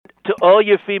to all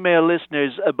your female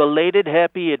listeners, a belated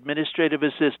happy Administrative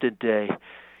Assistant Day.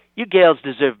 You gals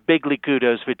deserve bigly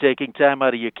kudos for taking time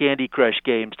out of your Candy Crush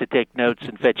games to take notes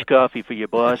and fetch coffee for your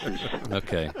bosses.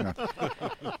 Okay.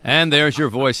 And there's your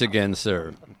voice again,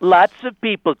 sir. Lots of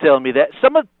people tell me that.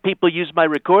 Some of people use my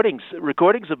recordings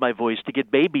of my voice to get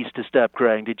babies to stop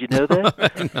crying. Did you know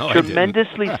that? No,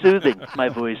 Tremendously soothing, my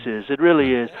voice is. It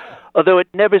really is. Although it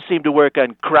never seemed to work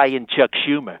on crying Chuck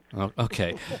Schumer. Oh,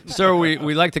 okay. Sir,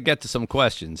 we like to get to some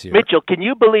questions here. Mitchell, can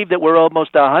you believe that we're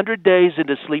almost 100 days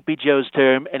into Sleepy Joe's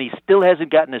term and he still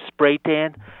hasn't gotten a spray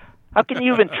tan? How can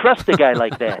you even trust a guy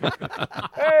like that?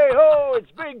 Hey, ho, it's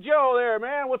Big Joe there,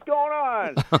 man. What's going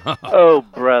on? Oh,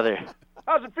 brother.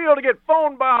 How's it feel to get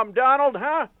phone bombed, Donald,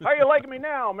 huh? How you liking me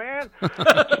now, man?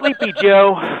 Sleepy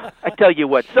Joe, I tell you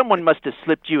what, someone must have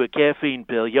slipped you a caffeine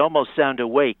pill. You almost sound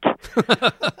awake.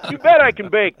 You bet I can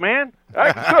bake, man.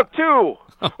 I can cook, too.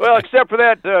 Well, except for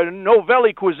that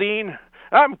Novelli cuisine.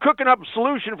 I'm cooking up a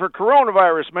solution for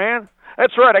coronavirus, man.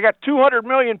 That's right, I got 200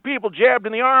 million people jabbed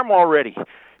in the arm already.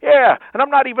 Yeah, and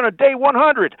I'm not even a day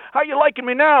 100. How you liking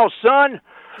me now, son?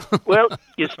 Well,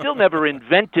 you still never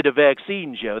invented a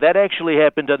vaccine, Joe. That actually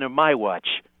happened under my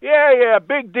watch. Yeah,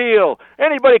 big deal.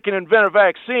 Anybody can invent a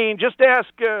vaccine. Just ask,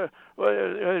 who's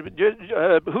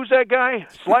that guy?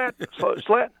 Slat?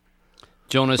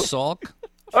 Jonas Salk?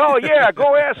 Oh, yeah,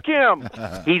 go ask him.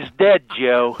 He's dead,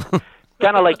 Joe.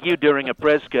 Kind of like you during a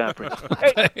press conference.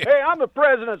 Hey, I'm the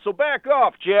president, so back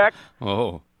off, Jack.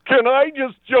 Oh. Can I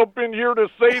just jump in here to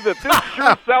say that this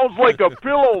sure sounds like a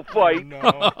pillow fight? No.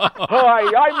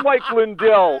 Hi, I'm Mike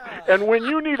Lindell, and when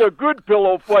you need a good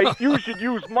pillow fight, you should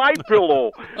use my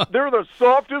pillow. They're the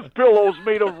softest pillows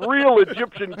made of real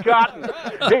Egyptian cotton.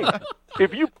 Hey,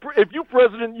 if you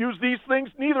president use these things,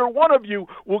 neither one of you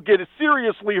will get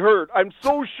seriously hurt. I'm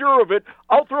so sure of it.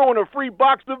 I'll throw in a free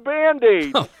box of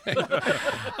Band-Aids. Okay.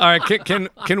 All right,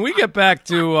 can we get back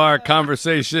to our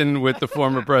conversation with the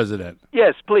former president?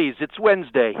 Yes, please. It's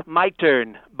Wednesday. My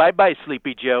turn. Bye-bye,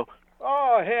 Sleepy Joe.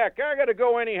 Oh, heck, I got to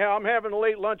go anyhow. I'm having a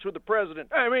late lunch with the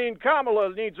president. I mean,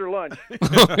 Kamala needs her lunch.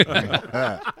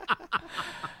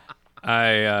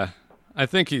 I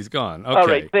think he's gone. Okay. All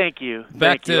right, thank you.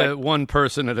 Back to one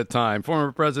person at a time.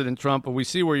 Former President Trump, we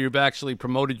see where you've actually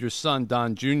promoted your son,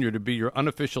 Don Jr., to be your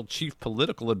unofficial chief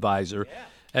political advisor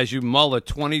as you mull a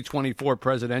 2024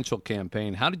 presidential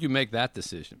campaign. How did you make that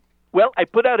decision? Well, I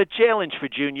put out a challenge for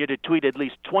Junior to tweet at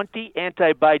least 20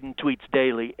 anti-Biden tweets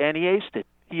daily, and he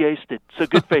aced it. So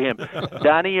good for him.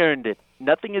 Donnie earned it.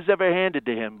 Nothing is ever handed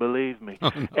to him, believe me.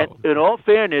 Oh, no. And in all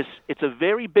fairness, it's a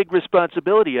very big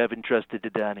responsibility I've entrusted to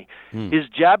Donnie. His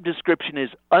job description is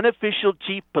unofficial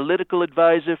chief political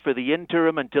advisor for the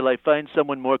interim until I find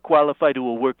someone more qualified who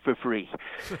will work for free.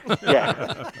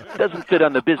 Yeah, doesn't fit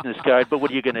on the business card, but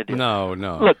what are you going to do? No.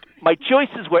 Look, my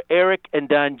choices were Eric and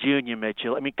Don Jr.,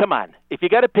 Mitchell. I mean, come on. If you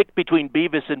got to pick between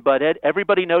Beavis and Butthead,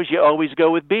 everybody knows you always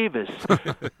go with Beavis.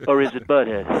 Or is it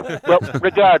Butthead? Well,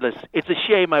 regardless, it's a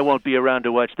shame I won't be around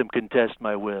to watch them contest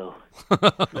my will.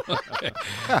 Okay.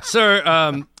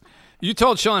 Sir, you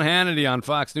told Sean Hannity on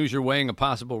Fox News you're weighing a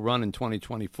possible run in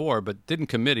 2024, but didn't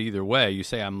commit either way. You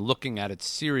say, I'm looking at it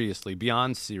seriously,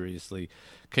 beyond seriously.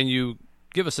 Can you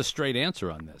give us a straight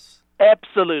answer on this?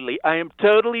 Absolutely. I am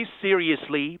totally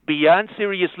seriously, beyond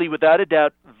seriously, without a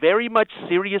doubt, very much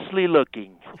seriously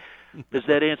looking. Does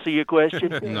that answer your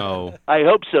question? No. I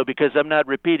hope so, because I'm not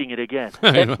repeating it again.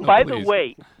 And by the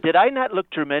way, did I not look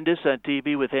tremendous on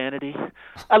TV with Hannity?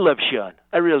 I love Sean.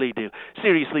 I really do.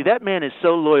 Seriously, that man is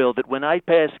so loyal that when I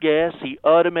pass gas, he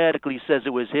automatically says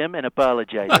it was him and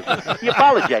apologizes. He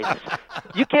apologizes.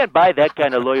 You can't buy that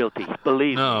kind of loyalty,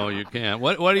 believe me. No, you can't.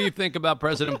 What do you think about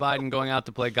President Biden going out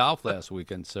to play golf last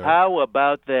weekend, sir? How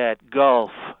about that,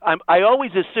 golf? I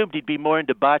always assumed he'd be more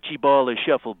into bocce ball or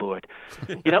shuffleboard.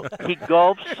 You know, he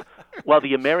golfs while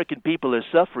the American people are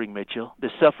suffering, Mitchell.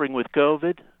 They're suffering with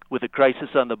COVID, with a crisis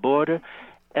on the border.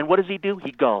 And what does he do?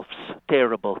 He golfs.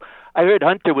 Terrible. I heard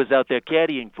Hunter was out there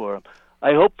caddying for him.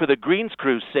 I hope for the greens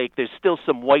crew's sake there's still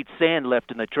some white sand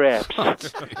left in the traps.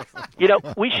 You know,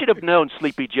 we should have known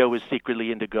Sleepy Joe was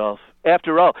secretly into golf.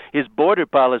 After all, his border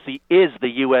policy is the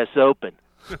U.S. Open.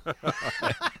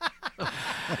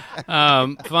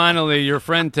 Finally, your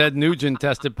friend Ted Nugent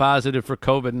tested positive for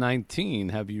COVID-19.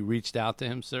 Have you reached out to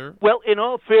him, sir? Well, in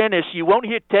all fairness, you won't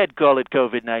hear Ted call it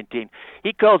COVID-19.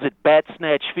 He calls it bat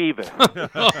snatch fever.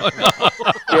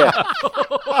 Yeah,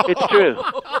 it's true.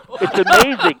 It's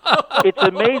amazing. It's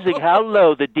amazing how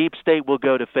low the deep state will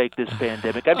go to fake this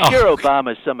pandemic. I'm sure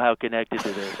Obama's somehow connected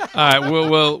to this. All right,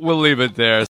 we'll leave it there.